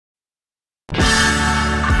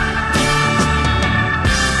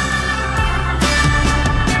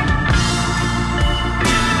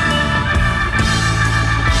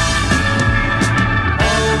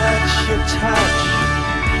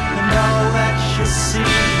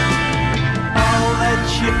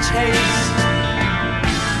taste,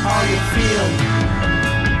 all you feel,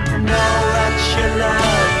 and all that you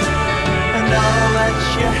love, and all that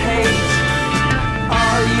you hate,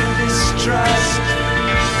 all you distrust,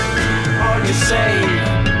 all you save,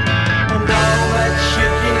 and all that you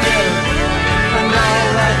give, and all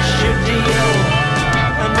that you deal,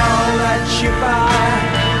 and all that you buy,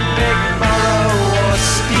 beg, borrow or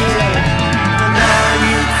steal, and all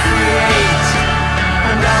you create,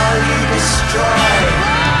 and all you destroy,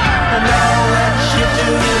 and all that you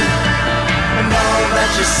do, and all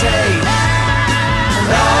that you say, and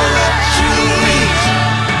all that you eat,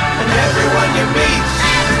 and everyone you meet,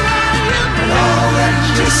 and all that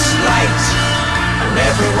you slight, and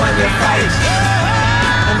everyone you fight,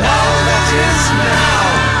 and all that is now,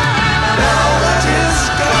 and all that is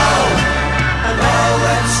gone, and all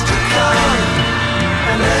that's to come,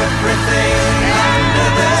 and everything under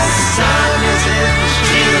the sun is in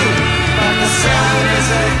June, but the sun is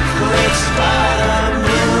eclipsed by the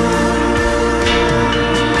moon.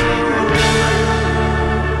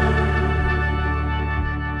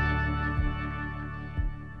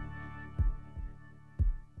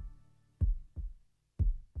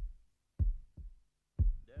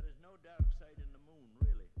 There is no dark side in the moon.